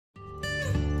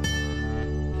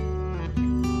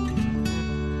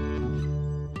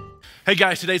Hey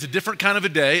guys, today's a different kind of a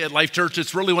day at LifeChurch.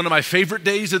 It's really one of my favorite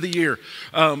days of the year.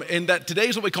 And that today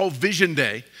is what we call Vision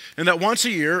Day. And that once a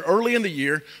year, early in the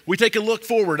year, we take a look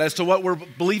forward as to what we're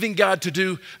believing God to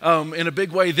do in a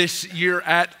big way this year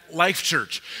at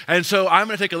LifeChurch. And so I'm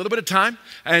going to take a little bit of time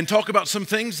and talk about some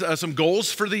things, some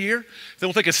goals for the year. Then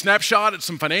we'll take a snapshot at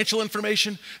some financial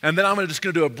information. And then I'm just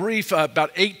going to do a brief, about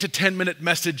 8 to 10 minute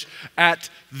message at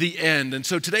the end. And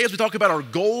so today, as we talk about our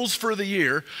goals for the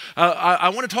year, I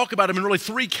want to talk about them in really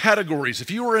three categories. If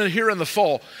you were here in the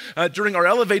fall during our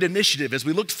Elevate initiative, as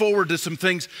we looked forward to some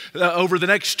things over the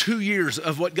next 2 years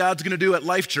of what God's going to do at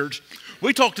LifeChurch,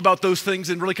 we talked about those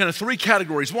things in really kind of three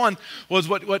categories. One was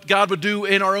what God would do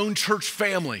in our own church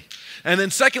family. And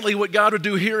then secondly, what God would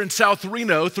do here in South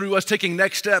Reno through us taking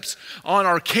next steps on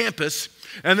our campus.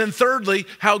 And then thirdly,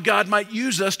 how God might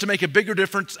use us to make a bigger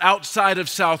difference outside of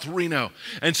South Reno.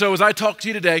 And so as I talk to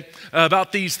you today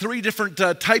about these three different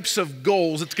types of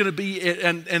goals, it's going to be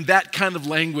in that kind of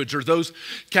language or those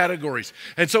categories.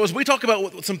 And so as we talk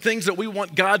about some things that we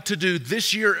want God to do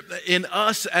this year in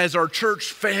us as our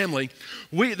church family,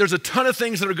 there's a ton of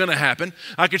things that are going to happen.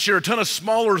 I could share a ton of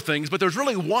smaller things, but there's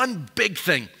really one big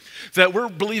thing that we're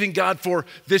believing God for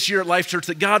this year at LifeChurch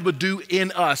that God would do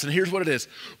in us. And here's what it is.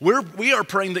 We are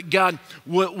praying that God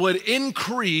would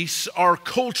increase our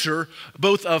culture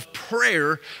both of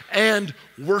prayer and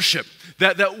worship.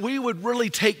 That we would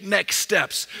really take next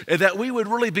steps, that we would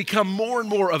really become more and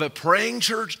more of a praying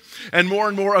church and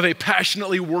more of a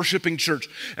passionately worshiping church.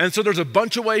 And so there's a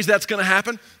bunch of ways that's going to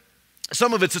happen.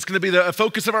 Some of it's going to be the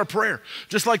focus of our prayer.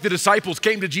 Just like the disciples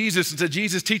came to Jesus and said,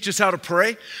 Jesus, teach us how to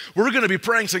pray. We're going to be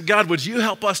praying, saying, God, would you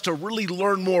help us to really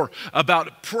learn more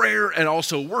about prayer and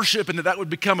also worship, and that would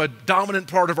become a dominant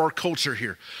part of our culture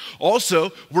here.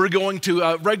 Also, we're going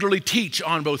to regularly teach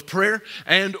on both prayer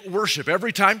and worship.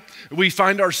 Every time we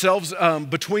find ourselves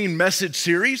between message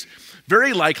series,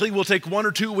 very likely we'll take 1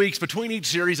 or 2 weeks between each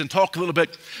series and talk a little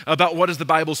bit about what does the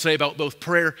Bible say about both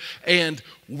prayer and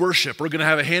worship. We're going to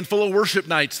have a handful of worship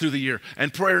nights through the year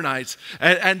and prayer nights.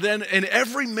 And then in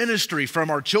every ministry, from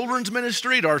our children's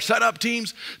ministry to our setup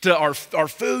teams to our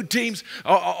food teams,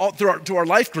 to our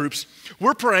life groups,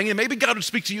 we're praying, and maybe God would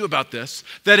speak to you about this,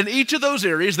 that in each of those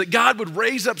areas that God would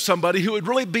raise up somebody who would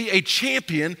really be a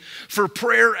champion for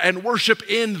prayer and worship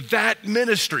in that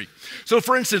ministry. So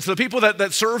for instance, the people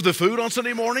that serve the food on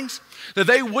Sunday mornings, that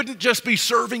they wouldn't just be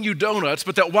serving you donuts,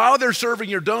 but that while they're serving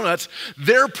your donuts,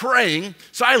 they're praying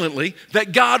silently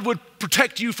that God would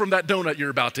protect you from that donut you're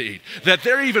about to eat. That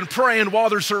they're even praying while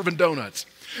they're serving donuts.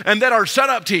 And then our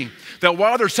setup team, that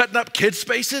while they're setting up kids'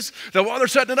 spaces, that while they're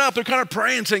setting it up, they're kind of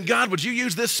praying, saying, God, would you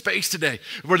use this space today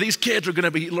where these kids are going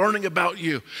to be learning about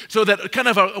you? So that kind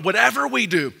of whatever we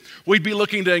do, we'd be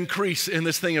looking to increase in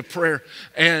this thing of prayer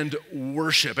and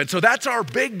worship. And so that's our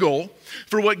big goal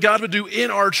for what God would do in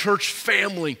our church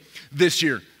family this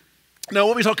year. Now,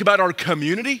 when we talk about our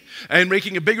community and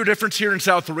making a bigger difference here in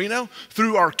South Reno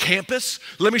through our campus,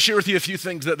 let me share with you a few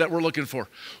things that we're looking for.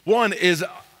 One is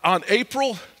on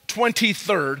April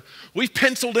 23rd, we've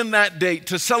penciled in that date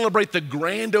to celebrate the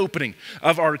grand opening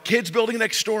of our kids building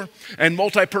next door and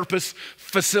multi-purpose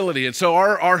facility. And so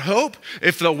our hope,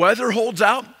 if the weather holds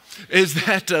out, is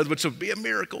that, which would be a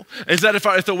miracle, is that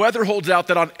if the weather holds out,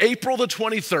 that on April the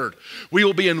 23rd, we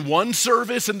will be in one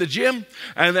service in the gym,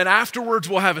 and then afterwards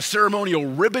we'll have a ceremonial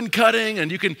ribbon cutting,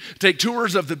 and you can take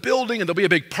tours of the building, and there'll be a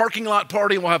big parking lot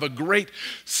party, and we'll have a great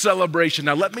celebration.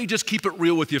 Now, let me just keep it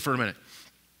real with you for a minute.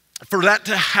 For that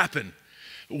to happen,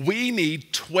 we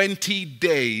need 20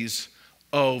 days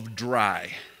of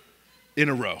dry in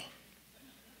a row,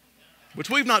 which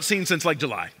we've not seen since like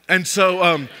July. And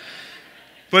so,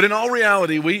 but in all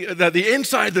reality, the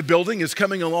inside of the building is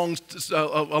coming along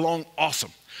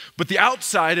awesome. But the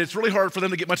outside, it's really hard for them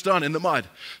to get much done in the mud.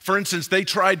 For instance, they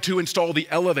tried to install the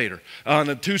elevator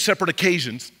on 2 separate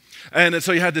occasions. And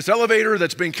so you had this elevator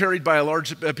that's being carried by a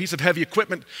large piece of heavy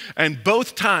equipment, and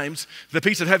both times the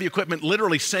piece of heavy equipment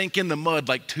literally sank in the mud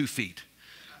like 2 feet,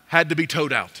 had to be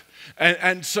towed out.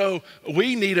 And so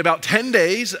we need about 10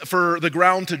 days for the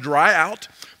ground to dry out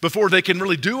before they can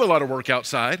really do a lot of work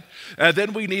outside.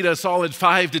 Then we need a solid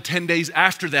 5 to 10 days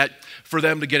after that for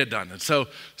them to get it done. And so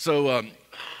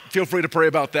feel free to pray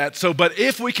about that. But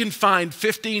if we can find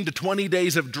 15 to 20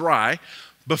 days of dry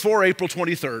before April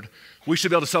 23rd, we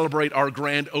should be able to celebrate our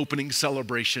grand opening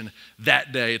celebration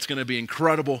that day. It's going to be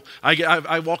incredible.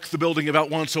 I walk the building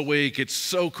about once a week. It's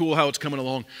so cool how it's coming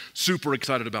along. Super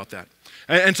excited about that.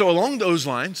 And so along those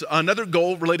lines, another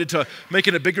goal related to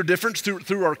making a bigger difference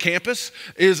through our campus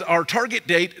is our target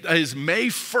date is May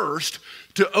 1st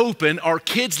to open our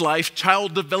Kids Life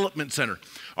Child Development Center,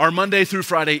 our Monday through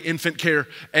Friday infant care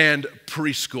and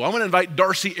preschool. I want to invite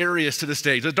Darcy Arias to the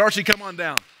stage. Darcy, come on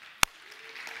down.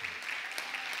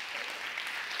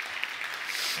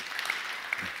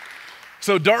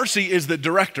 So Darcy is the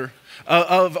director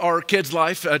of our Kids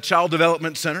Life Child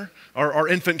Development Center, our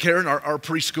infant care and our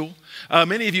preschool.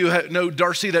 Many of you know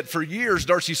Darcy, that for years,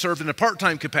 Darcy served in a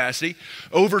part-time capacity,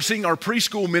 overseeing our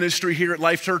preschool ministry here at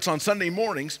LifeChurch on Sunday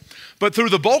mornings. But through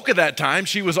the bulk of that time,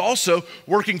 she was also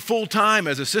working full-time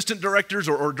as assistant directors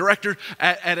or director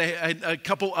at a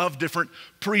couple of different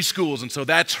preschools. And so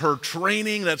that's her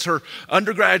training, that's her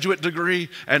undergraduate degree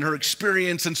and her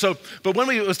experience. And so, but when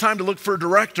it was time to look for a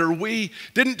director, we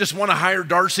didn't just want to hire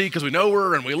Darcy because we know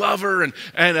her and we love her.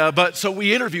 But so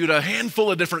we interviewed a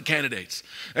handful of different candidates.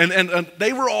 And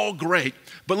they were all great,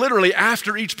 but literally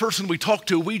after each person we talked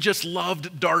to, we just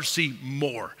loved Darcy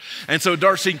more. And so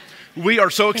Darcy, we are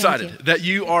so excited that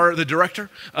you are the director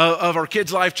of our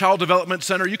Kids Life Child Development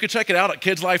Center. You can check it out at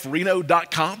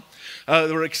kidslifereno.com.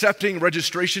 We're accepting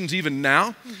registrations even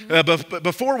now. But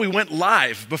before we went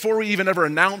live, before we even ever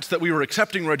announced that we were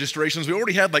accepting registrations, we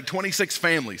already had like 26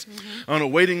 families on a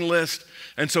waiting list.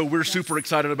 And so we're super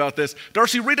excited about this.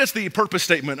 Darcy, read us the purpose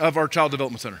statement of our Child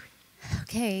Development Center.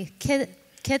 Okay,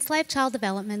 Kids Life Child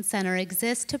Development Center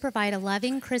exists to provide a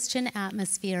loving Christian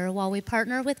atmosphere while we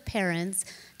partner with parents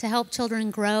to help children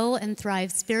grow and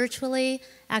thrive spiritually,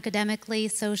 academically,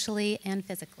 socially, and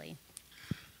physically.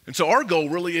 And so our goal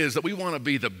really is that we want to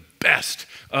be the best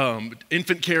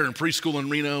infant care and preschool in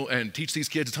Reno and teach these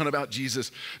kids a ton about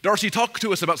Jesus. Darcy, talk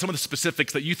to us about some of the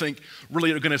specifics that you think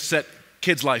really are going to set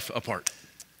Kids Life apart.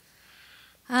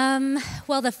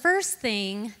 Well, the first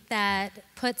thing that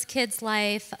puts Kids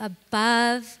Life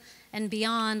above and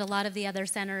beyond a lot of the other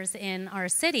centers in our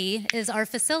city is our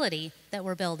facility that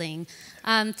we're building.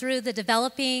 Through the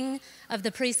developing of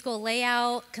the preschool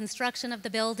layout, construction of the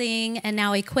building, and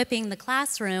now equipping the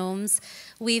classrooms,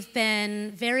 we've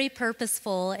been very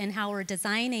purposeful in how we're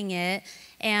designing it,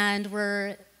 and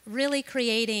we're really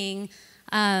creating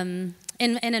an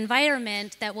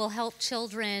environment that will help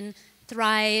children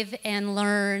thrive and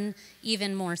learn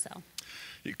even more so.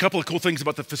 A couple of cool things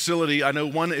about the facility. I know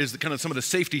one is kind of some of the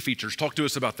safety features. Talk to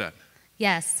us about that.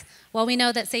 Yes. Well, we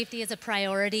know that safety is a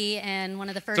priority, and one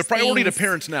of the first It's a priority to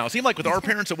parents now. It seemed like with our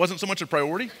parents, it wasn't so much a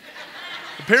priority.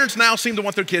 The parents now seem to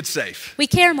want their kids safe. We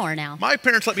care more now. My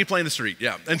parents let me play in the street,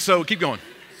 yeah. And so keep going.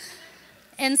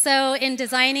 And so in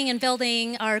designing and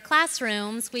building our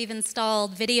classrooms, we've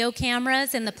installed video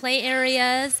cameras in the play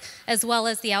areas as well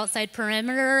as the outside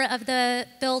perimeter of the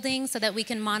building so that we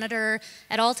can monitor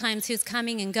at all times who's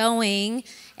coming and going,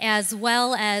 as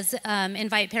well as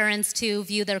invite parents to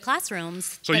view their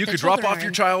classrooms. So you could drop off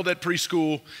your child at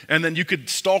preschool and then you could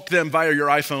stalk them via your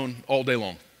iPhone all day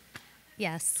long.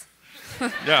 Yes.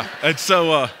 Yeah, and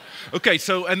so... Okay,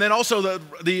 so, and then also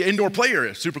the indoor play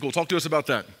area, super cool. Talk to us about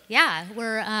that. Yeah,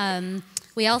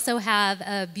 we also have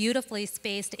a beautifully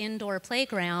spaced indoor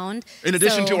playground. In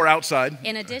addition to our outside.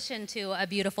 In addition to a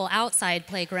beautiful outside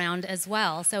playground as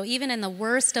well. So even in the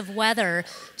worst of weather,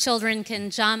 children can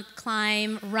jump,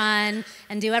 climb, run,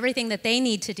 and do everything that they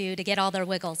need to do to get all their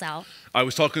wiggles out. I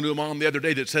was talking to a mom the other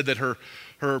day that said that her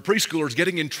preschooler is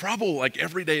getting in trouble like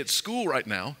every day at school right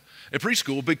now, at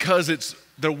preschool, because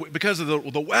of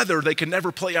the weather, they can never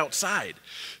play outside.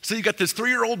 So you got this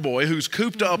 3-year-old boy who's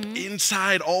cooped up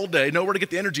inside all day, nowhere to get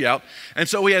the energy out, and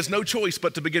so he has no choice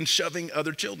but to begin shoving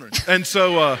other children. And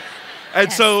so,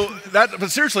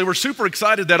 but seriously, we're super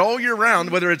excited that all year round,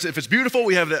 whether if it's beautiful,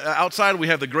 we have the outside, we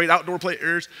have the great outdoor play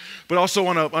areas, but also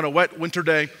on a wet winter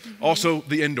day, also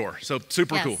the indoor. So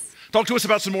super cool. Talk to us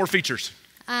about some more features.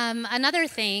 Another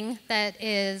thing that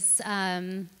is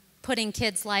putting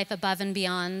Kids Life above and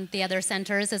beyond the other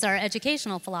centers is our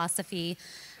educational philosophy.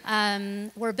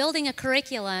 We're building a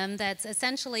curriculum that's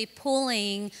essentially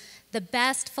pulling the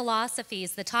best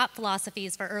philosophies, the top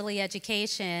philosophies for early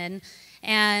education,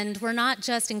 and we're not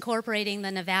just incorporating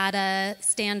the Nevada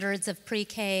standards of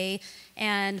pre-K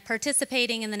and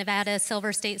participating in the Nevada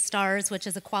Silver State Stars, which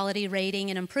is a quality rating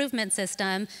and improvement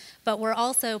system, but we're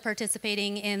also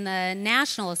participating in the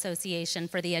National Association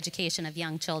for the Education of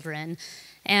Young Children.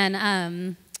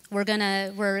 And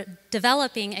we're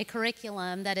developing a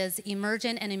curriculum that is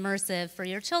emergent and immersive for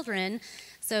your children,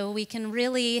 so we can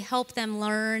really help them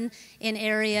learn in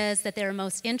areas that they're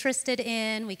most interested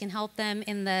in. We can help them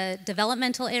in the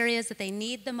developmental areas that they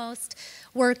need the most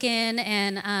work in,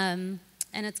 and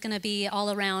it's going to be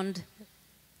all around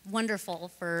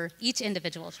wonderful for each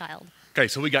individual child. Okay,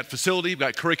 so we got facility, we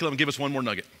got curriculum. Give us one more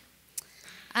nugget.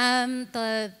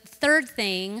 The third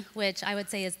thing, which I would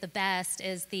say is the best,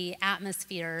 is the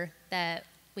atmosphere that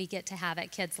we get to have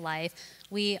at Kids Life.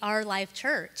 We are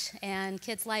LifeChurch, and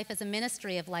Kids Life is a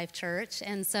ministry of LifeChurch,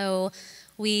 and so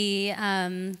we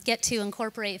get to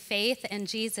incorporate faith and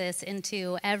Jesus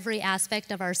into every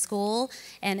aspect of our school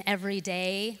and every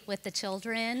day with the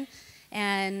children.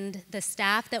 And the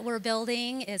staff that we're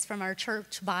building is from our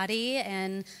church body,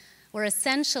 and we're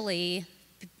essentially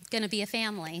going to be a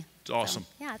family. It's awesome. So,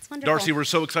 yeah, it's wonderful. Darcy, we're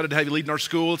so excited to have you leading our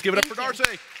school. Let's give it up for Darcy.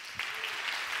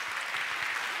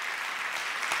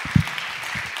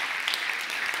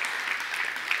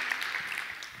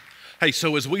 Hey,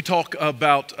 so as we talk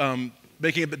about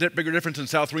making a bigger difference in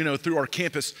South Reno through our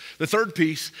campus, the third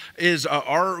piece is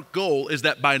our goal is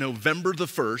that by November the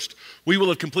 1st, we will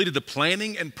have completed the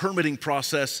planning and permitting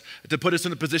process to put us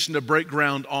in a position to break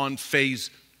ground on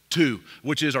phase 2,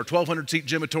 which is our 1,200-seat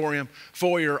gymatorium,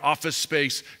 foyer, office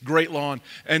space, great lawn.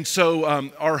 And so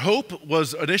our hope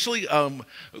was initially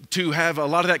to have a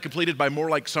lot of that completed by more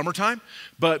like summertime,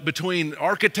 but between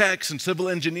architects and civil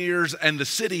engineers and the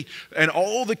city and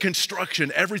all the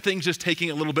construction, everything's just taking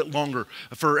a little bit longer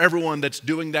for everyone that's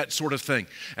doing that sort of thing.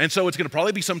 And so it's going to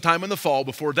probably be sometime in the fall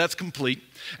before that's complete.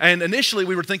 And initially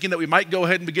we were thinking that we might go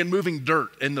ahead and begin moving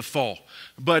dirt in the fall.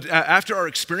 But after our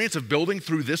experience of building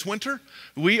through this winter,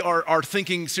 we are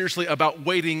thinking seriously about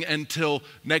waiting until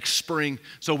next spring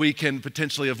so we can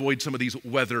potentially avoid some of these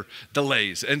weather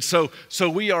delays. And so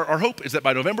our hope is that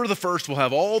by November the 1st, we'll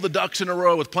have all the ducks in a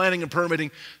row with planning and permitting.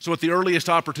 So at the earliest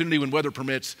opportunity when weather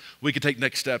permits, we can take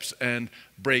next steps and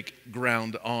break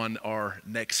ground on our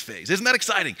next phase. Isn't that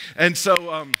exciting? And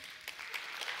so...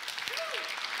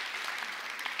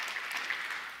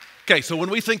 Okay, so when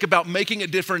we think about making a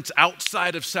difference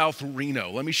outside of South Reno,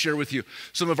 let me share with you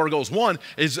some of our goals. One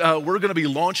is we're going to be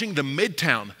launching the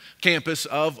Midtown campus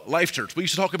of LifeChurch. We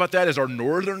used to talk about that as our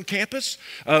northern campus.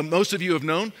 Most of you have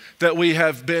known that we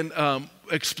have been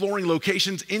exploring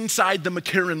locations inside the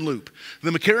McCarran Loop.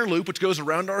 The McCarran Loop, which goes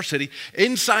around our city,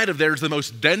 inside of there is the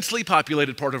most densely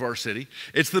populated part of our city.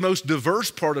 It's the most diverse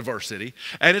part of our city,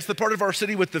 and it's the part of our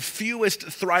city with the fewest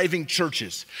thriving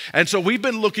churches. And so we've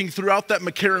been looking throughout that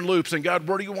McCarran Loop saying, God,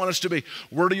 where do you want us to be?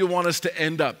 Where do you want us to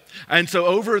end up? And so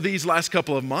over these last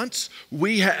couple of months,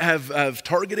 we have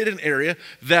targeted an area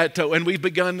that, and we've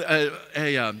begun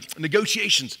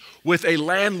negotiations with a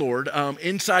landlord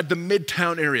inside the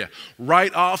Midtown area, right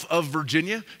off of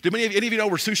Virginia. Do any of you know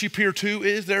where Sushi Pier 2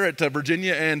 is there at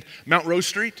Virginia and Mount Rose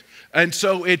Street? And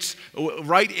so it's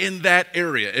right in that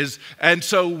area. And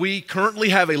so we currently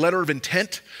have a letter of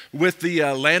intent with the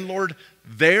landlord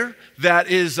there that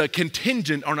is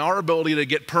contingent on our ability to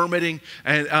get permitting,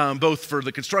 and both for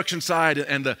the construction side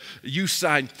and the use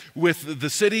side with the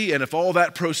city. And if all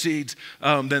that proceeds,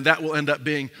 then that will end up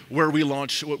being where we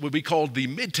launch what would be called the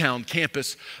Midtown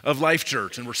campus of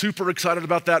LifeChurch. And we're super excited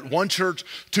about that. One church,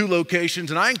 2 locations.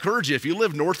 And I encourage you, if you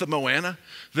live north of Moana,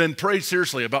 then pray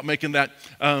seriously about making that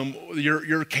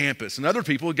your campus. And other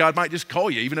people, God might just call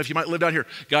you. Even if you might live down here,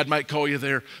 God might call you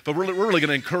there. But we're really going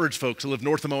to encourage folks who live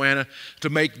north of Moana to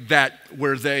make that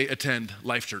where they attend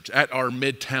LifeChurch at our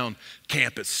Midtown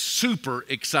campus. Super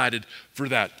excited for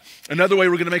that. Another way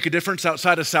we're going to make a difference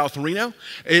outside of South Reno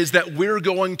is that we're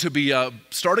going to be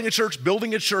starting a church,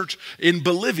 building a church in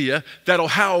Bolivia that'll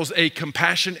house a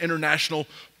Compassion International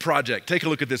project. Take a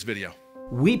look at this video.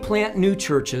 We plant new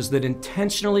churches that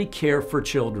intentionally care for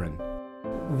children.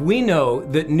 We know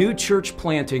that new church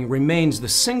planting remains the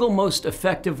single most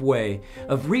effective way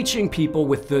of reaching people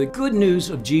with the good news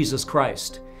of Jesus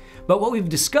Christ. But what we've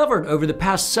discovered over the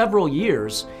past several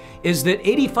years is that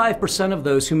 85% of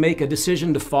those who make a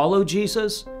decision to follow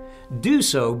Jesus do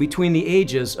so between the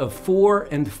ages of 4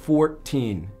 and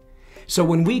 14. So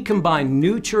when we combine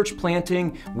new church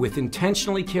planting with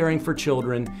intentionally caring for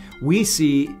children, we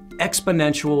see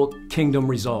exponential kingdom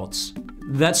results.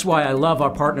 That's why I love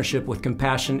our partnership with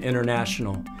Compassion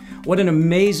International. What an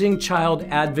amazing child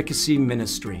advocacy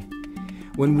ministry.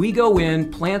 When we go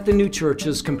in, plant the new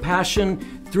churches, Compassion,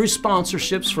 through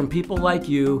sponsorships from people like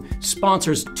you,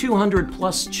 sponsors 200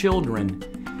 plus children.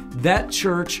 That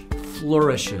church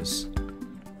flourishes.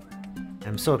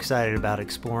 I'm so excited about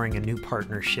exploring a new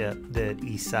partnership that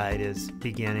Eastside is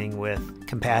beginning with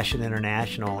Compassion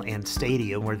International and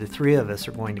Stadium, where the 3 of us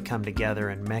are going to come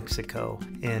together in Mexico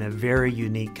in a very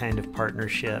unique kind of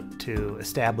partnership to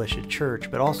establish a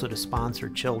church, but also to sponsor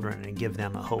children and give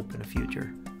them a hope and a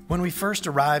future. When we first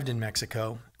arrived in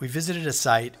Mexico, we visited a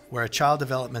site where a child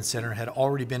development center had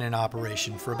already been in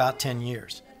operation for about 10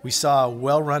 years. We saw a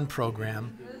well-run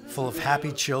program full of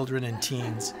happy children and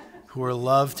teens who were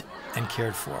loved and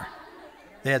cared for.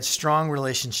 They had strong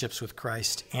relationships with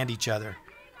Christ and each other.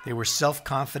 They were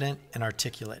self-confident and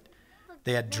articulate.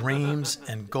 They had dreams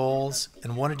and goals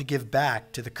and wanted to give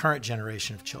back to the current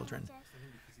generation of children,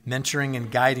 mentoring and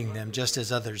guiding them just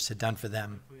as others had done for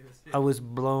them. I was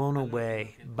blown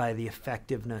away by the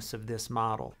effectiveness of this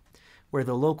model, where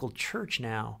the local church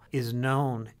now is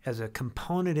known as a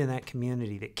component in that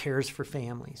community that cares for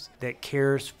families, that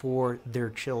cares for their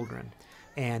children.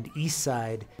 And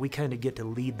Eastside, we kind of get to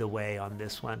lead the way on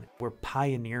this one. We're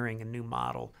pioneering a new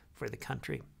model for the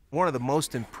country. One of the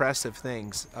most impressive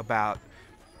things about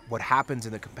what happens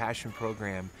in the Compassion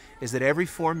program is that every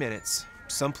 4 minutes,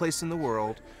 someplace in the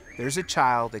world, there's a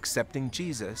child accepting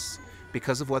Jesus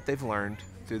because of what they've learned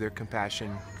through their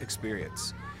Compassion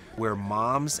experience. Where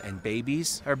moms and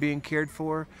babies are being cared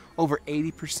for, over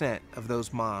 80% of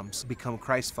those moms become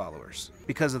Christ followers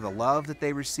because of the love that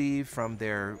they receive from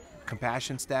their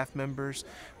Compassion staff members,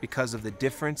 because of the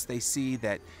difference they see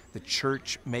that the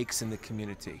church makes in the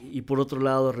community. We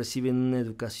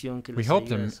help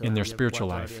them in their spiritual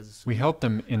life. We help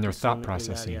them in their thought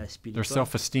processing, their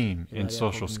self-esteem and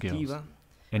social skills,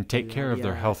 and take care of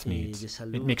their health needs.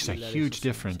 It makes a huge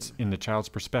difference in the child's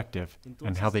perspective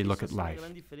and how they look at life.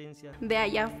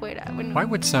 Why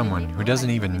would someone who doesn't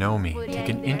even know me take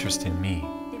an interest in me?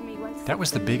 That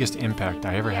was the biggest impact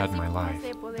I ever had in my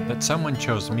life, that someone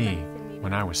chose me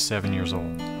when I was 7 years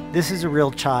old. This is a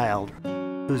real child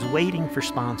who's waiting for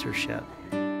sponsorship.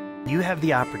 You have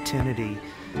the opportunity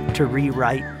to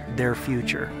rewrite their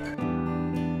future.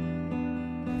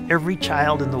 Every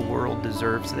child in the world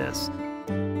deserves this.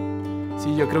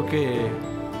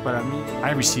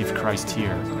 I received Christ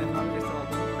here.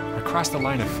 I crossed the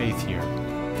line of faith here.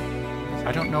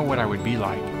 I don't know what I would be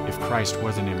like if Christ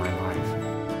wasn't in my life.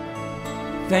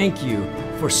 Thank you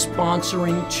for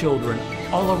sponsoring children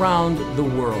all around the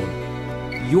world.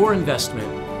 Your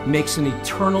investment makes an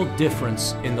eternal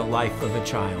difference in the life of a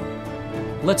child.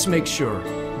 Let's make sure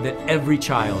that every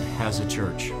child has a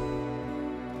church.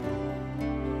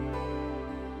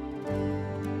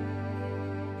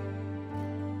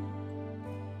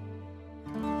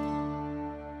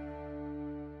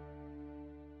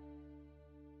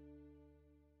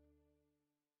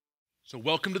 So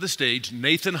welcome to the stage,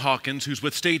 Nathan Hawkins, who's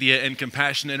with Stadia and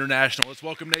Compassion International. Let's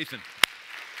welcome Nathan.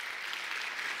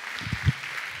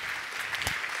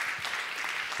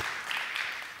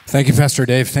 Thank you, Pastor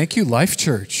Dave. Thank you,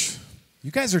 LifeChurch.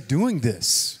 You guys are doing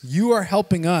this. You are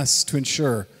helping us to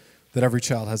ensure that every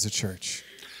child has a church.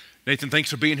 Nathan, thanks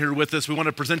for being here with us. We want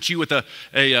to present you with a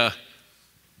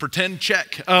pretend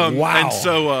check. Wow. And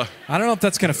so, I don't know if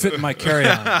that's going to fit in my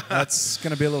carry-on. That's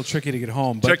going to be a little tricky to get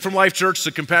home. But check from LifeChurch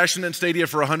to Compassion and Stadia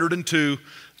for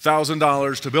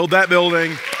 $102,000 to build that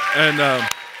building. And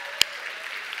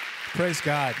praise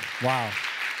God. Wow.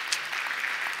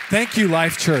 Thank you,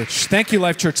 LifeChurch. Thank you,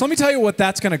 LifeChurch. Let me tell you what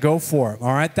that's going to go for,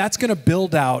 all right? That's going to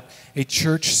build out a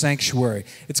church sanctuary.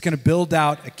 It's going to build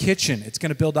out a kitchen. It's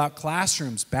going to build out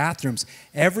classrooms, bathrooms,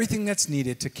 everything that's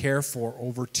needed to care for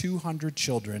over 200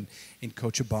 children in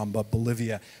Cochabamba,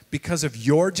 Bolivia. Because of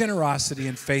your generosity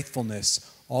and faithfulness,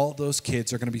 all those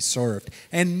kids are going to be served.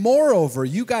 And moreover,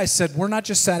 you guys said, we're not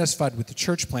just satisfied with the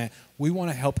church plant. We want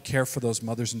to help care for those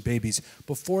mothers and babies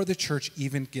before the church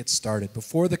even gets started.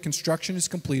 Before the construction is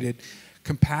completed,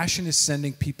 Compassion is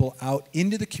sending people out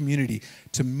into the community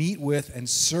to meet with and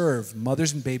serve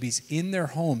mothers and babies in their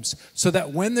homes so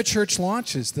that when the church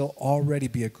launches, there'll already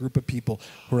be a group of people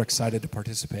who are excited to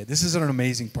participate. This is an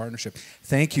amazing partnership.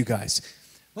 Thank you, guys.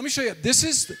 Let me show you. This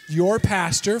is your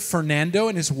pastor, Fernando,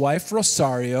 and his wife,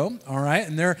 Rosario, all right?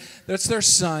 And that's their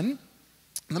son.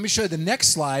 Let me show you the next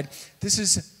slide. This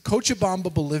is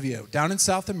Cochabamba, Bolivia, down in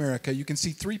South America. You can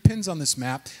see 3 pins on this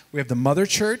map. We have the mother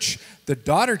church, the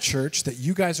daughter church that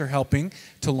you guys are helping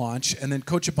to launch, and then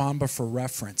Cochabamba for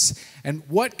reference. And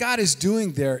what God is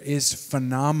doing there is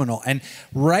phenomenal. And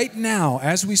right now,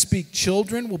 as we speak,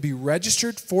 children will be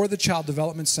registered for the Child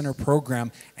Development Center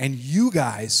program, and you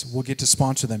guys will get to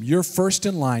sponsor them. You're first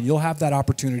in line. You'll have that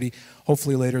opportunity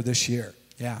hopefully later this year.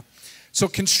 Yeah. So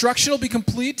construction will be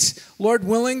complete. Lord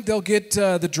willing, they'll get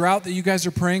the drought that you guys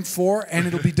are praying for, and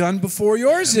it'll be done before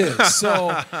yours is.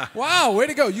 So, wow, way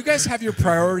to go. You guys have your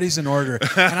priorities in order.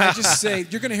 And I just say,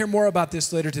 you're going to hear more about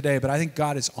this later today, but I think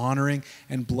God is honoring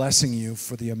and blessing you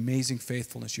for the amazing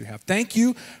faithfulness you have. Thank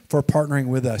you for partnering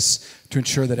with us to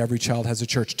ensure that every child has a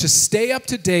church. To stay up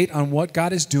to date on what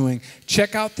God is doing,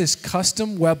 check out this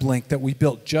custom web link that we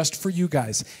built just for you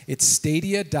guys. It's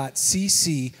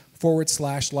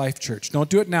stadia.cc/LifeChurch. Don't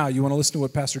do it now. You want to listen to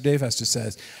what Pastor Dave has to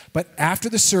say. But after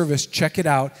the service, check it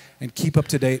out and keep up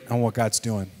to date on what God's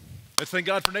doing. Let's thank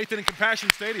God for Nathan and Compassion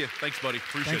Stadia. Thanks, buddy.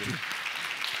 Appreciate it.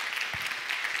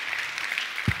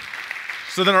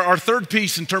 So then our third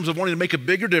piece in terms of wanting to make a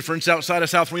bigger difference outside of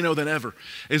South Reno than ever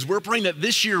is we're praying that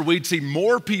this year we'd see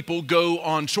more people go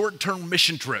on short-term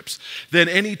mission trips than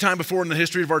any time before in the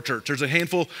history of our church. There's a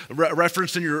handful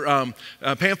referenced in your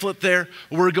pamphlet there.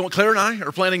 Claire and I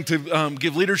are planning to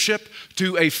give leadership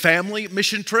to a family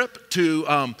mission trip to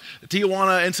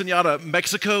Tijuana, Ensenada,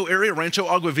 Mexico area, Rancho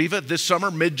Agua Viva this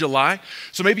summer, mid-July.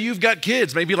 So maybe you've got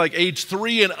kids, maybe like age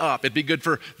 3 and up. It'd be good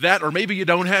for that, or maybe you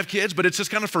don't have kids, but it's just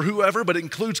kind of for whoever, but it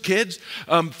includes kids.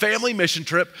 Family mission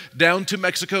trip down to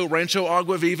Mexico, Rancho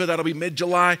Agua Viva. That'll be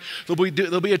mid-July.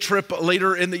 There'll be a trip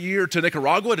later in the year to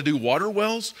Nicaragua to do water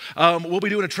wells. We'll be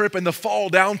doing a trip in the fall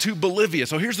down to Bolivia.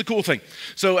 So here's the cool thing.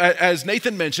 So as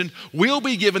Nathan mentioned, we'll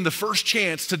be given the first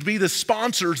chance to be the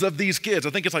sponsors of these kids. I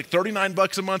think it's like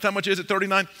 $39 a month. How much is it?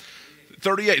 39?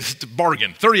 38, it's a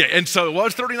bargain, 38. And so it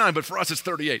was 39, but for us it's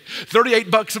 38.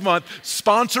 $38 a month,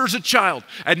 sponsors a child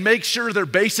and make sure their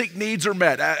basic needs are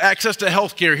met. Access to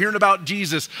health care, hearing about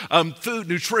Jesus, food,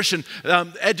 nutrition,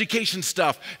 education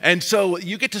stuff. And so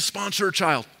you get to sponsor a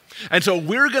child. And so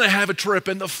we're going to have a trip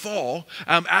in the fall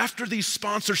after these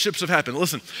sponsorships have happened.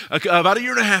 Listen, about a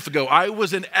year and a half ago, I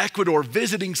was in Ecuador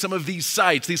visiting some of these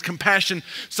sites, these compassion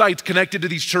sites connected to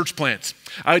these church plants.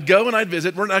 I'd go and I'd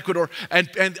visit. We're in Ecuador,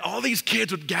 and all these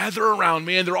kids would gather around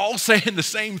me, and they're all saying the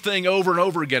same thing over and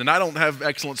over again. And I don't have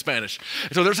excellent Spanish.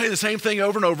 And so they're saying the same thing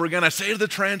over and over again. I say to the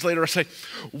translator, I say,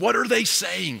 what are they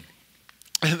saying?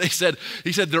 And he said,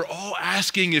 they're all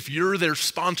asking if you're their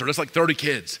sponsor. That's like 30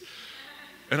 kids.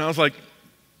 And I was like,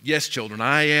 yes, children,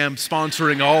 I am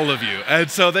sponsoring all of you.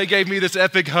 And so they gave me this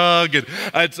epic hug.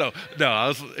 And so,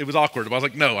 no, it was awkward. I was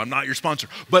like, no, I'm not your sponsor.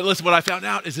 But listen, what I found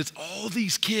out is it's all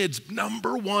these kids'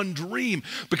 number one dream,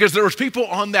 because there was people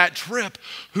on that trip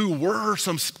who were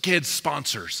some kids'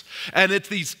 sponsors. And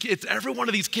it's every one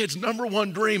of these kids' number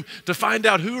one dream to find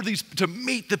out who are these, to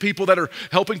meet the people that are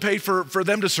helping pay for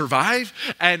them to survive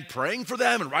and praying for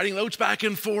them and writing notes back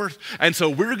and forth. And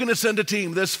so we're going to send a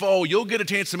team this fall. You'll get a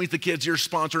chance to meet the kids you're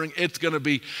sponsoring. It's going to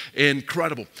be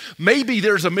incredible. Maybe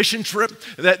there's a mission trip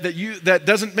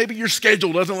maybe your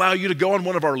schedule doesn't allow you to go on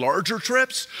one of our larger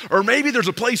trips, or maybe there's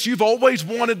a place you've always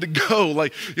wanted to go,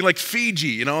 like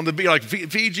Fiji, on the beach, like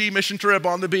Fiji mission trip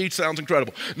on the beach sounds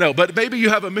incredible. No, but maybe you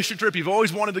have a mission trip you've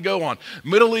always wanted to go on,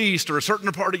 Middle East or a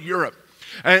certain part of Europe.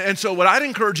 And so what I'd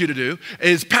encourage you to do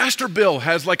is Pastor Bill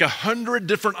has like 100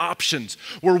 different options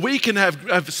where we can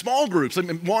have small groups,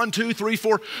 1, 2, 3,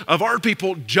 4 of our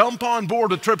people jump on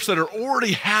board with trips that are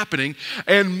already happening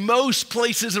in most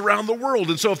places around the world.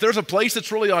 And so if there's a place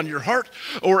that's really on your heart,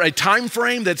 or a time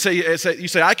frame that you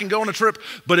say, I can go on a trip,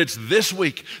 but it's this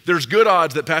week, there's good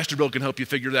odds that Pastor Bill can help you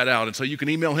figure that out. And so you can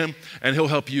email him and he'll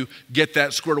help you get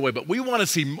that squared away. But we want to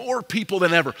see more people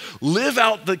than ever live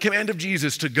out the command of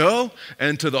Jesus to go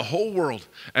and to the whole world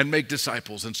and make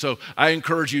disciples. And so I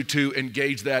encourage you to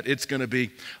engage that. It's going to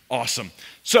be awesome.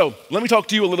 So let me talk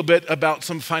to you a little bit about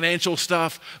some financial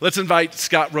stuff. Let's invite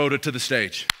Scott Rhoda to the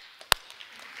stage.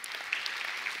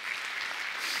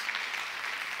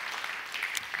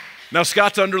 Now,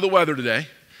 Scott's under the weather today.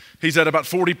 He's at about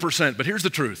 40%, but here's the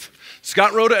truth.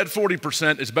 Scott Rhoda at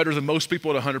 40% is better than most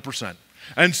people at 100%.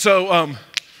 And so,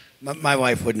 my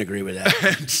wife wouldn't agree with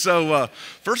that. And so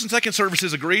first and second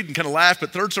services agreed and kind of laughed,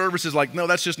 but third service is like, no,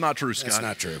 that's just not true, Scott. That's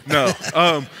not true.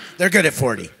 No. They're good at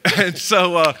 40. And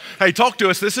so, hey, talk to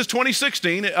us. This is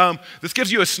 2016. This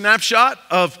gives you a snapshot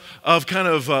of kind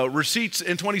of receipts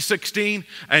in 2016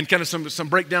 and kind of some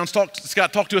breakdowns.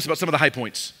 Scott, talk to us about some of the high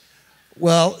points.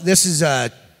 Well, this is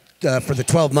for the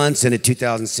 12 months into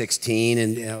 2016,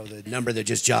 and the number that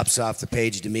just drops off the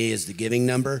page to me is the giving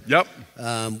number. Yep.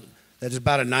 That is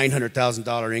about a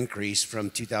 $900,000 increase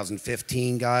from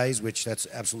 2015, guys, which that's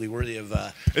absolutely worthy of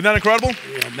isn't that incredible?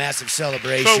 Massive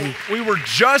celebration. So we were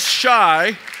just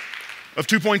shy of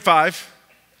 2.5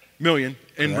 million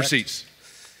in receipts.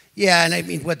 Yeah, and I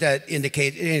mean what that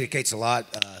indicates a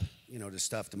lot, to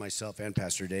stuff to myself and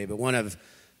Pastor Dave. But one of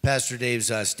Pastor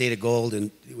Dave's state of gold in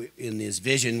his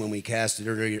vision when we cast it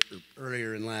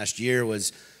earlier in last year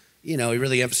was, he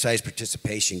really emphasized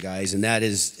participation, guys, and that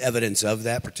is evidence of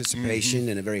that participation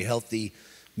and a very healthy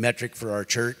metric for our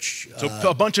church. So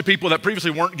a bunch of people that previously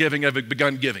weren't giving have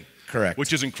begun giving. Correct.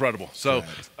 Which is incredible. So,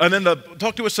 and then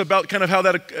talk to us about kind of how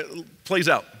that plays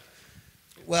out.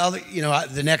 Well,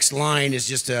 the next line is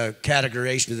just a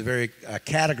categorizing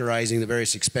the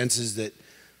various expenses that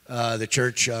the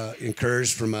church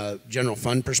incurs from a general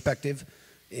fund perspective,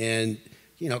 and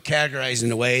categorized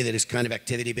in a way that is kind of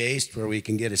activity-based, where we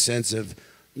can get a sense of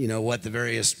what the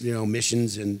various,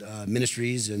 missions and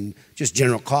ministries and just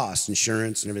general costs,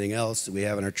 insurance and everything else that we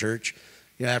have in our church.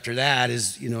 After that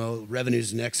is,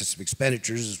 revenues in excess of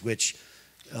expenditures, which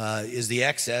is the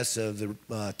excess of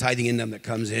the tithing income that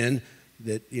comes in.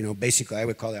 That, basically I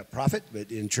would call that profit,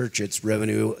 but in church it's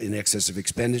revenue in excess of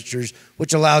expenditures,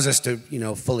 which allows us to,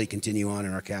 fully continue on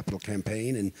in our capital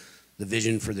campaign and the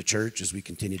vision for the church as we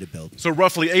continue to build. So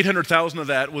roughly 800,000 of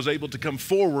that was able to come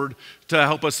forward to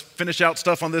help us finish out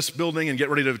stuff on this building and get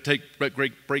ready to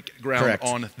break ground Correct.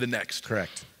 on the next.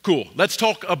 Correct. Cool. Let's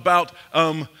talk about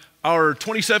our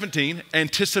 2017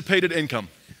 anticipated income.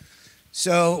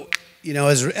 So,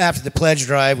 as after the pledge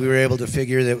drive, we were able to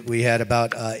figure that we had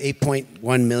about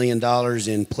 $8.1 million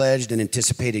in pledged and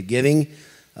anticipated giving.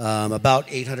 About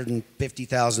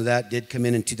 $850,000 of that did come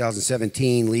in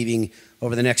 2017, leaving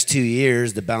over the next 2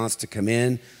 years the balance to come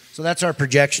in. So that's our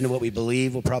projection of what we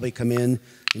believe will probably come in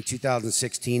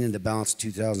 2016 and the balance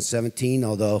 2017,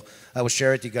 although I will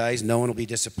share it with you guys. No one will be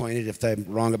disappointed if I'm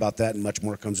wrong about that and much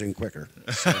more comes in quicker.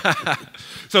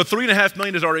 So $3.5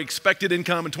 million is our expected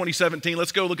income in 2017.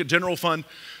 Let's go look at general fund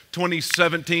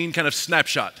 2017 kind of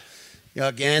snapshot.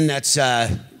 Again, that's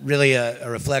really a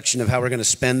reflection of how we're going to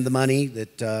spend the money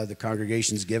that the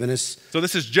congregation's given us. So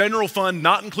this is general fund,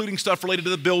 not including stuff related to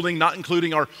the building, not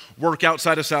including our work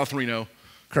outside of South Reno.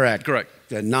 Correct.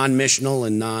 Non-missional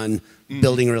and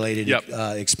non-building related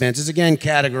expenses. Again,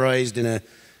 categorized in a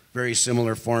very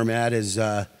similar format as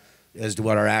to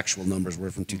what our actual numbers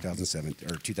were from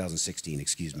 2016,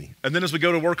 excuse me. And then as we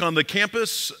go to work on the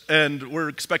campus, and we're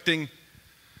expecting...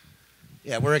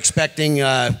 Yeah, we're expecting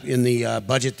in the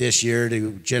budget this year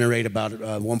to generate about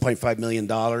 $1.5 million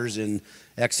in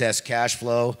excess cash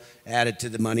flow added to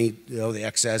the money, the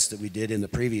excess that we did in the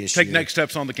previous year. Take next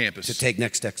steps on the campus. To take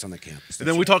next steps on the campus. And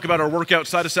then we talk about our work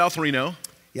outside of South Reno.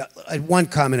 Yeah, one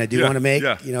comment I do want to make,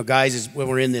 guys, is when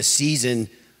we're in this season,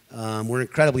 we're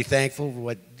incredibly thankful for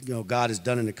what God has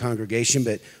done in the congregation,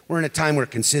 but we're in a time where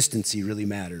consistency really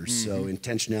matters. So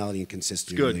intentionality and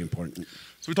consistency are really important.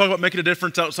 So we talk about making a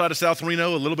difference outside of South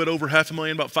Reno, a little bit over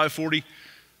 $500,000, about 540,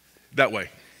 that way.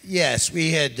 Yes,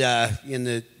 we had in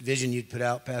the vision you'd put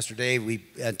out, Pastor Dave, we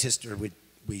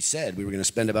said we were going to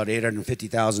spend about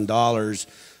 $850,000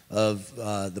 of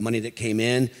the money that came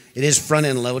in. It is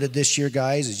front-end loaded this year,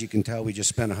 guys. As you can tell, we just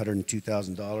spent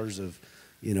 $102,000 of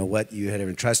what you had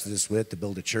entrusted us with to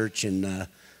build a church in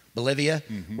Bolivia.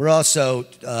 We're also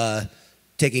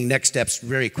taking next steps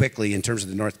very quickly in terms of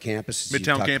the North Campus, as Midtown you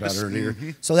talked campus about earlier.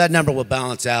 So that number will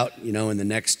balance out, in the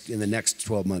next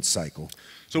 12-month cycle.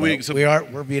 So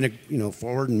we're being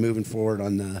forward and moving forward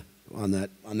on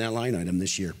that line item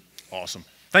this year. Awesome.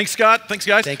 Thanks, Scott. Thanks,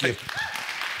 guys. Thank you.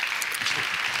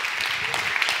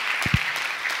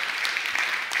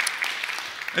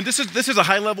 And this is a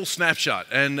high-level snapshot.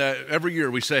 And every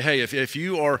year we say, hey, if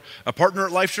you are a partner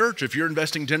at LifeChurch, if you're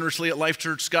investing generously at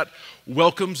LifeChurch, Scott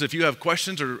welcomes. If you have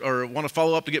questions or want to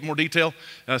follow up to get more detail,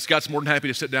 Scott's more than happy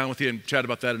to sit down with you and chat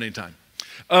about that at any time.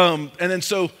 And then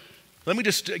so let me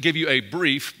just give you a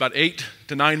brief, about 8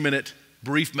 to 9 minute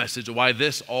brief message of why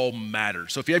this all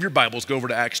matters. So if you have your Bibles, go over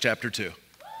to Acts chapter 2.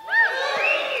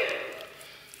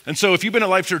 And so if you've been at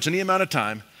LifeChurch any amount of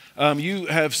time, you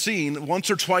have seen once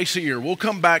or twice a year, we'll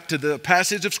come back to the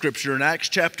passage of Scripture in Acts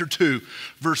chapter 2,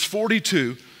 verse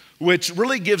 42, which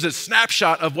really gives a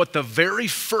snapshot of what the very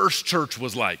first church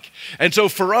was like. And so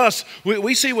for us,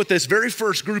 we see what this very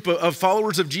first group of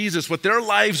followers of Jesus, what their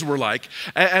lives were like.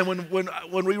 And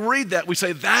when we read that, we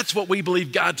say that's what we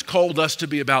believe God's called us to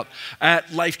be about at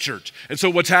LifeChurch. And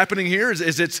so what's happening here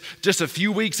is it's just a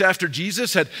few weeks after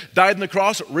Jesus had died on the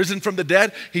cross, risen from the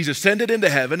dead, he's ascended into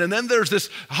heaven. And then there's this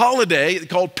holiday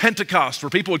called Pentecost, where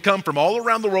people would come from all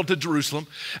around the world to Jerusalem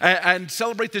and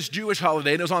celebrate this Jewish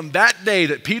holiday. And it was on that day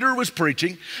that Peter was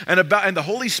preaching, and the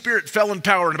Holy Spirit fell in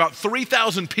power, and about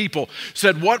 3,000 people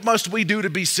said, what must we do to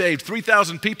be saved?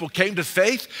 3,000 people came to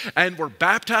faith and were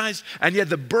baptized, and you had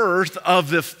the birth of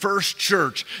the first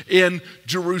church in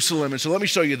Jerusalem. And so let me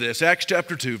show you this, Acts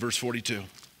chapter 2, verse 42.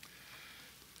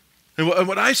 And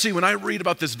what I see when I read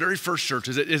about this very first church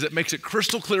is it makes it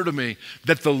crystal clear to me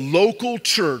that the local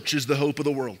church is the hope of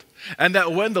the world. And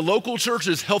that when the local church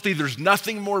is healthy, there's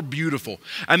nothing more beautiful.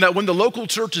 And that when the local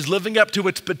church is living up to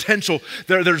its potential,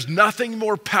 there's nothing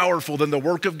more powerful than the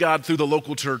work of God through the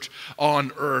local church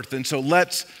on earth. And so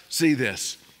let's see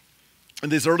this.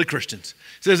 and these early Christians.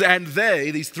 It says, and they,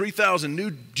 these 3,000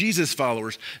 new Jesus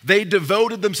followers, they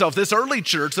devoted themselves. This early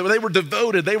church, they were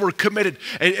devoted, they were committed.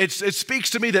 It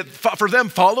speaks to me that for them,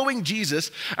 following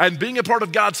Jesus and being a part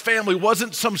of God's family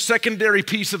wasn't some secondary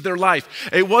piece of their life.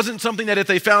 It wasn't something that if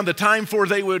they found the time for,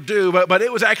 they would do, but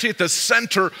it was actually at the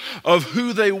center of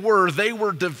who they were. They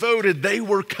were devoted, they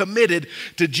were committed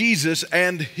to Jesus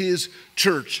and his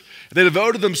church. They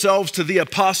devoted themselves to the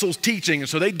apostles' teaching. And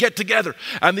so they'd get together,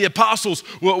 and the apostles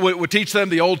would teach them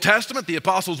the Old Testament. The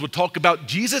apostles would talk about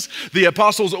Jesus. The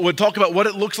apostles would talk about what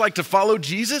it looks like to follow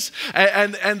Jesus.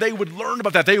 And they would learn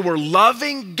about that. They were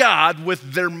loving God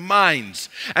with their minds.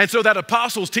 And so that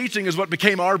apostles' teaching is what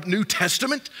became our New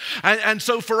Testament. And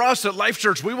so for us at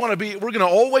LifeChurch, we're going to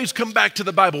always come back to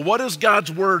the Bible. What does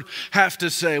God's word have to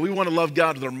say? We want to love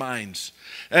God with our minds.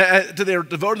 They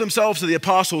devoted themselves to the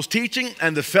apostles' teaching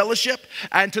and the fellowship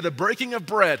and to the breaking of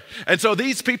bread. And so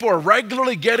these people are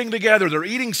regularly getting together. They're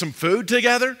eating some food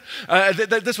together.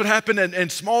 This would happen in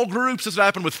small groups. This would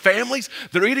happen with families.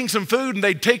 They're eating some food and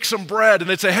they'd take some bread and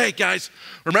they'd say, hey guys,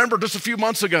 remember just a few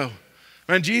months ago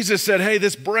when Jesus said, hey,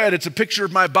 this bread, it's a picture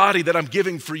of my body that I'm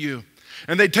giving for you.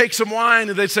 And they'd take some wine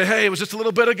and they'd say, hey, it was just a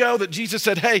little bit ago that Jesus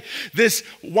said, hey, this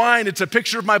wine, it's a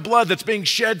picture of my blood that's being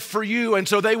shed for you. And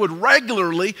so they would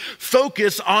regularly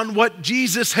focus on what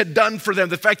Jesus had done for them.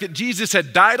 The fact that Jesus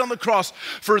had died on the cross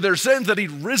for their sins, that he'd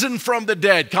risen from the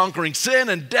dead, conquering sin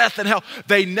and death and hell.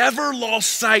 They never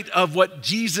lost sight of what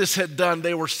Jesus had done.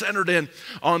 They were centered in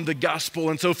on the gospel.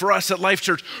 And so for us at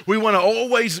LifeChurch, we want to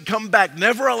always come back,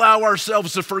 never allow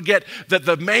ourselves to forget that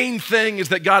the main thing is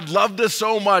that God loved us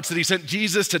so much that he sent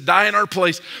Jesus to die in our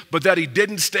place, but that he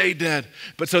didn't stay dead,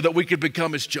 but so that we could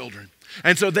become his children.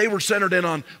 And so they were centered in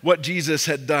on what Jesus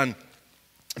had done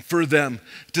for them.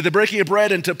 To the breaking of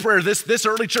bread and to prayer, this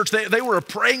early church, they were a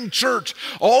praying church.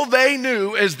 All they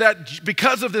knew is that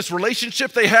because of this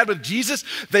relationship they had with Jesus,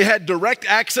 they had direct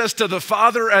access to the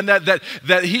Father, and that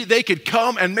they could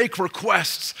come and make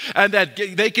requests, and that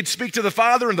they could speak to the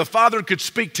Father and the Father could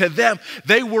speak to them.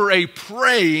 They were a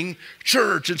praying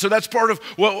church. And so that's part of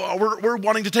what we're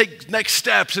wanting to take next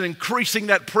steps in increasing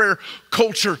that prayer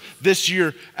culture this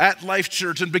year at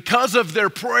LifeChurch. And because of their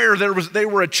prayer, they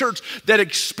were a church that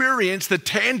experienced the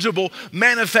tangible,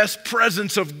 manifest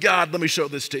presence of God. Let me show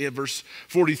this to you. Verse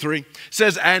 43 it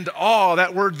says, and awe,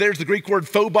 that word, there's the Greek word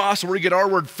phobos, where we get our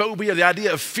word phobia, the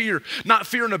idea of fear. Not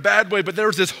fear in a bad way, but there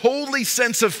was this holy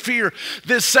sense of fear,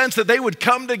 this sense that they would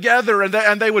come together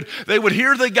and they would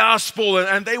hear the gospel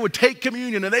and they would take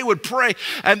communion and they would pray,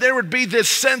 and there would be this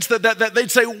sense that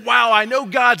they'd say, wow, I know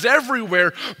God's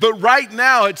everywhere, but right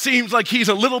now it seems like he's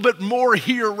a little bit more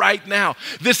here right now.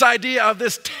 This idea of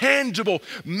this tangible,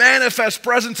 manifest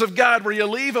presence of God, where you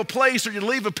leave a place or you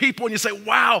leave a people and you say,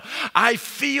 wow, I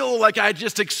feel like I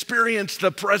just experienced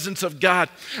the presence of God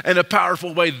in a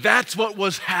powerful way. That's what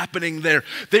was happening there.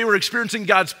 They were experiencing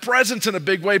God's presence in a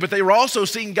big way, but they were also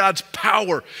seeing God's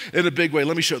power in a big way.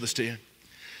 Let me show this to you.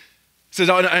 It says,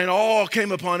 and awe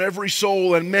came upon every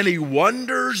soul, and many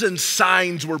wonders and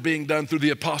signs were being done through the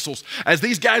apostles. As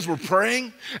these guys were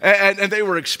praying and they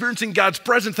were experiencing God's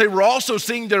presence, they were also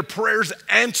seeing their prayers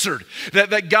answered,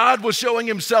 that God was showing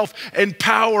himself in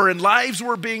power, and lives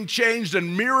were being changed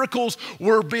and miracles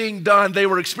were being done. They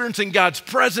were experiencing God's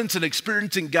presence and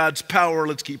experiencing God's power.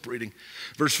 Let's keep reading.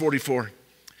 Verse 44.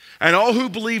 And all who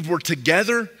believed were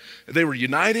together, they were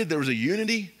united, there was a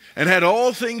unity, and had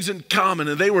all things in common,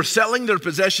 and they were selling their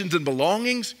possessions and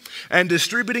belongings and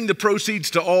distributing the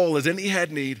proceeds to all as any had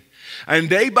need. And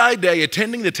day by day,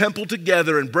 attending the temple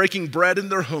together and breaking bread in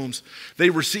their homes, they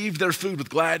received their food with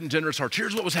glad and generous hearts.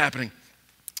 Here's what was happening.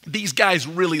 These guys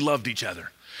really loved each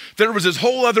other. There was this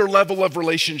whole other level of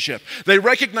relationship. They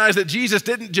recognized that Jesus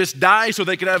didn't just die so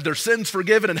they could have their sins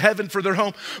forgiven and heaven for their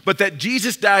home, but that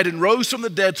Jesus died and rose from the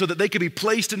dead so that they could be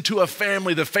placed into a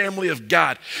family, the family of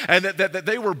God, and that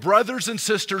they were brothers and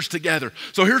sisters together.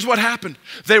 So here's what happened.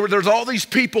 There's all these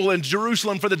people in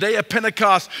Jerusalem for the day of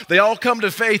Pentecost. They all come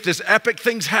to faith. This epic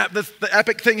thing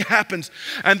happens,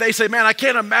 and they say, man, I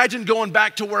can't imagine going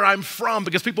back to where I'm from,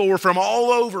 because people were from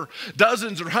all over,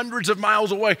 dozens or hundreds of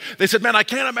miles away. They said, man, I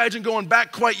can't imagine going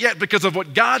back quite yet because of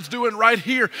what God's doing right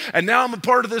here. And now I'm a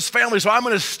part of this family, so I'm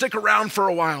going to stick around for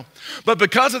a while. But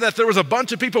because of that, there was a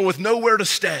bunch of people with nowhere to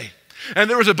stay. And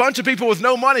there was a bunch of people with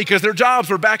no money because their jobs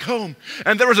were back home.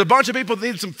 And there was a bunch of people that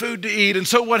needed some food to eat. And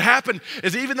so what happened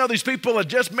is even though these people had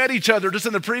just met each other just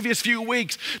in the previous few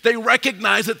weeks, they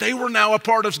recognized that they were now a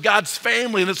part of God's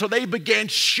family. And so they began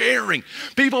sharing.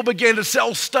 People began to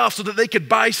sell stuff so that they could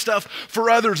buy stuff for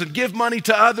others and give money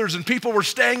to others. And people were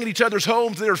staying in each other's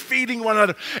homes. They were feeding one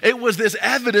another. It was this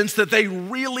evidence that they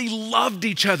really loved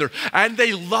each other and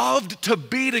they loved to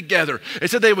be together. It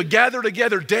said they would gather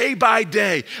together day by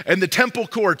day in the temple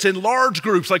courts, in large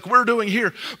groups like we're doing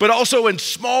here, but also in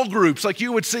small groups like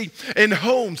you would see in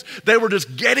homes. They were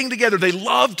just getting together. They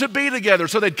loved to be together.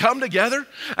 So they'd come together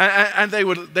and they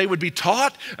would be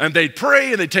taught and they'd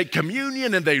pray and they'd take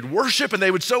communion and they'd worship and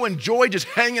they would so enjoy just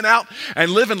hanging out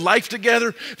and living life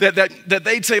together that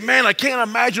they'd say, man, I can't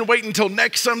imagine waiting until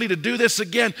next Sunday to do this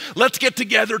again. Let's get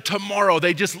together tomorrow.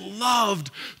 They just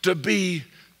loved to be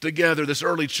together. This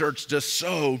early church just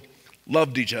so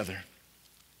loved each other.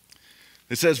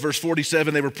 It says, verse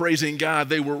 47, they were praising God.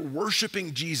 They were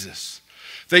worshiping Jesus.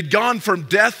 They'd gone from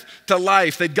death to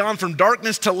life. They'd gone from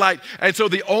darkness to light. And so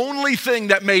the only thing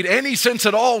that made any sense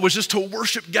at all was just to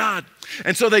worship God.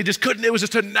 And so they just couldn't. It was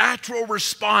just a natural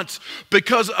response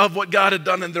because of what God had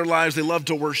done in their lives. They loved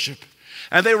to worship.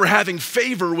 And they were having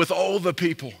favor with all the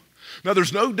people. Now,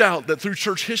 there's no doubt that through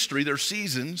church history, there are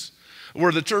seasons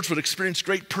where the church would experience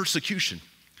great persecution.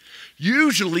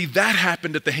 Usually that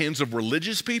happened at the hands of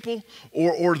religious people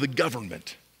or the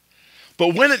government.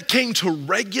 But when it came to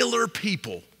regular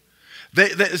people,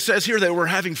 it says here they were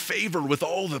having favor with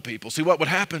all the people. See, what would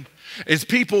happen is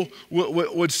people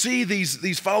would see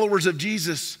these followers of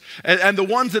Jesus and the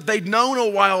ones that they'd known a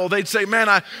while, they'd say,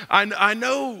 man, I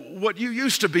know what you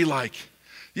used to be like.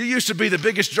 You used to be the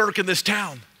biggest jerk in this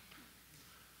town.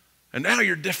 And now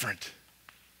you're different.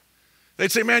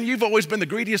 They'd say, man, you've always been the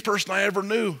greediest person I ever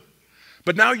knew.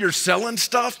 But now you're selling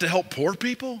stuff to help poor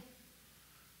people?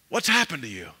 What's happened to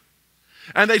you?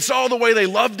 And they saw the way they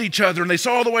loved each other, and they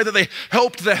saw the way that they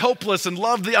helped the helpless and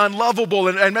loved the unlovable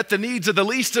and met the needs of the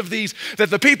least of these, that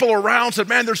the people around said,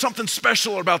 man, there's something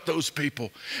special about those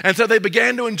people. And so they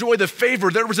began to enjoy the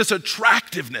favor. There was this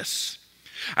attractiveness.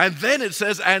 And then it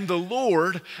says, and the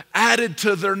Lord added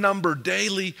to their number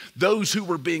daily those who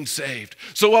were being saved.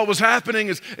 So what was happening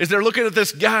is they're looking at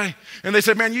this guy and they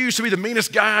said, man, you used to be the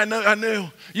meanest guy I knew.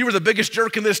 You were the biggest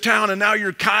jerk in this town and now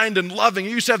you're kind and loving.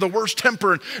 You used to have the worst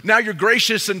temper and now you're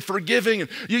gracious and forgiving. And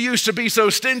you used to be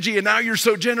so stingy and now you're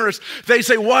so generous. They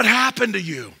say, what happened to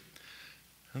you?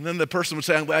 And then the person would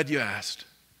say, I'm glad you asked.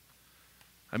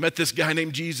 I met this guy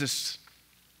named Jesus.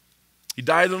 He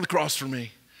died on the cross for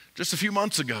me just a few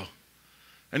months ago.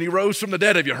 And he rose from the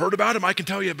dead. Have you heard about him? I can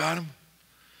tell you about him.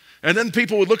 And then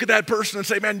people would look at that person and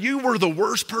say, man, you were the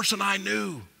worst person I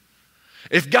knew.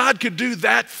 If God could do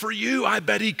that for you, I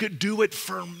bet he could do it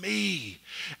for me.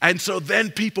 And so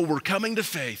then people were coming to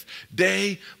faith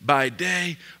day by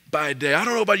day by day. I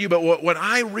don't know about you, but when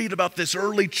I read about this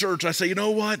early church, I say, you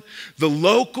know what? The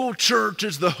local church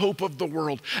is the hope of the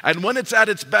world. And when it's at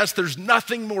its best, there's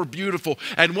nothing more beautiful.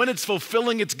 And when it's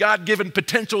fulfilling its God-given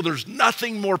potential, there's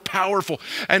nothing more powerful.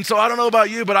 And so I don't know about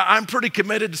you, but I'm pretty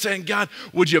committed to saying, God,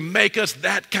 would you make us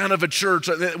that kind of a church?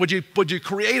 Would you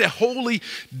create a holy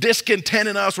discontent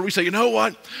in us where we say, you know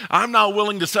what? I'm not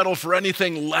willing to settle for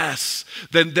anything less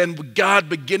than God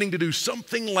beginning to do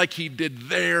something like he did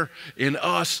there in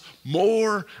us,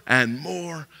 more and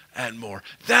more and more.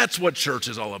 That's what church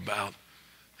is all about.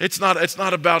 It's not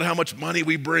about how much money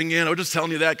we bring in. I'm just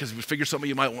telling you that because we figure some of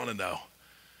you might want to know.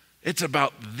 It's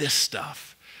about this stuff.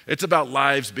 It's about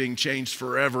lives being changed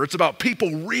forever. It's about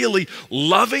people really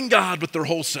loving God with their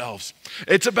whole selves.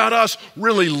 It's about us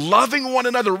really loving one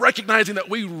another, recognizing that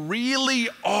we really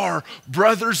are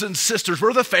brothers and sisters.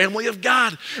 We're the family of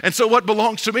God. And so what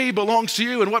belongs to me belongs to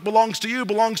you, and what belongs to you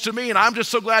belongs to me. And I'm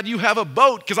just so glad you have a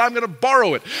boat because I'm going to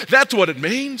borrow it. That's what it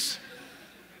means.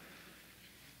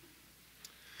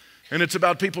 And it's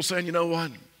about people saying, you know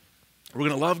what? We're going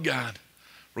to love God.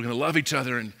 We're going to love each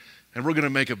other, and we're going to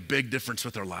make a big difference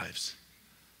with our lives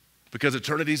because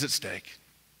eternity's at stake.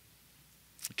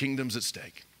 The kingdom's at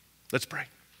stake. Let's pray.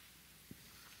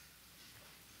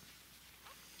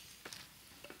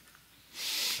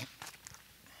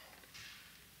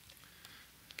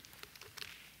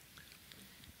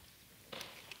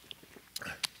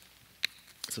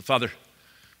 So, Father,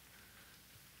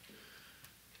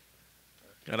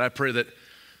 God, I pray that,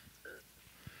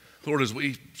 Lord, as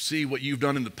we see what you've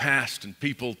done in the past and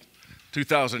people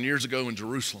 2,000 years ago in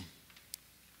Jerusalem,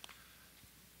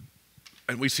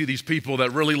 and we see these people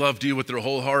that really loved you with their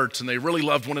whole hearts and they really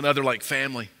loved one another like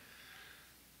family,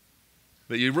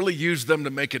 that you really used them to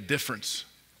make a difference.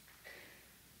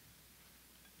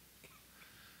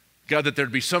 God, that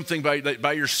there'd be something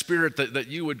by your Spirit that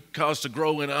you would cause to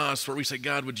grow in us where we say,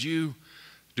 God, would you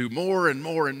do more and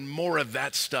more and more of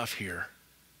that stuff here?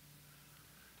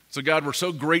 So God, we're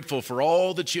so grateful for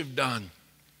all that you've done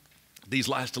these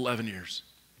last 11 years.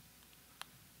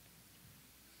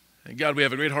 And God, we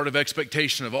have a great heart of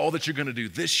expectation of all that you're going to do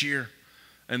this year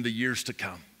and the years to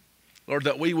come. Lord,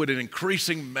 that we would in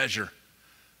increasing measure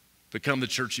become the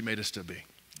church you made us to be.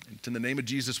 And in the name of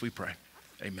Jesus we pray.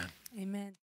 Amen.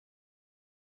 Amen.